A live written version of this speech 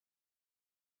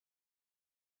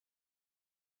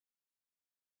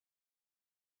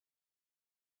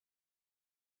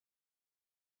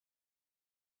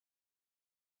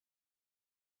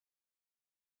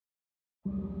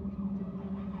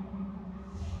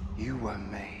You were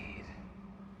made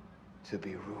to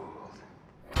be ruled.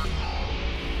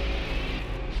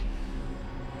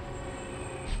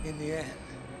 In the end,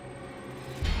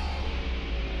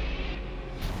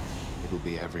 it'll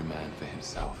be every man for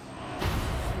himself.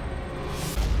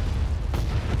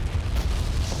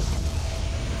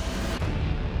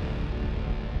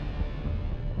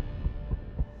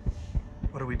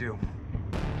 What do we do?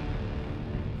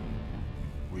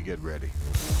 We get ready.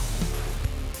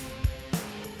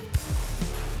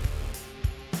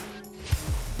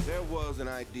 There was an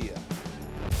idea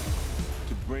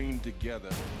to bring together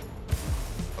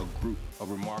a group of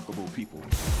remarkable people.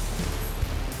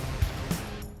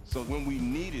 So when we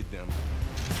needed them,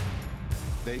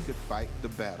 they could fight the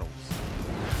battles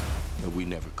that we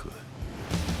never could.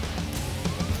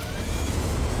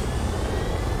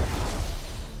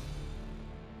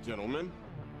 Gentlemen,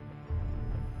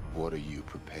 what are you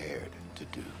prepared to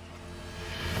do?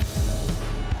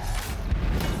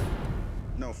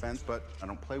 No offense, but I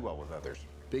don't play well with others.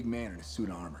 Big man in a suit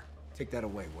of armor. Take that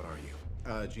away. What are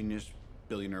you? Genius,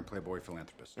 billionaire, playboy,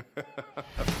 philanthropist.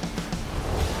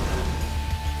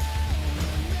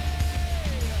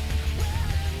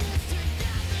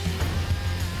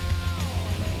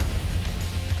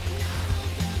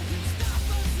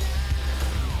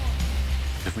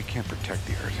 If we can't protect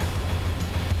the Earth,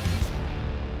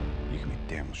 you can be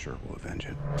damn sure we'll avenge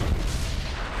it.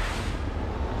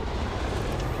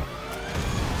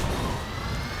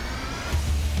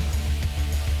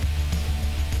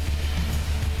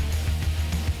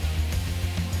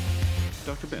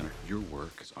 Dr. Banner, your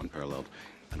work is unparalleled,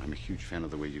 and I'm a huge fan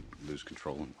of the way you lose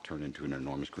control and turn into an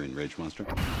enormous green rage monster.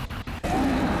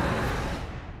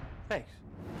 Thanks.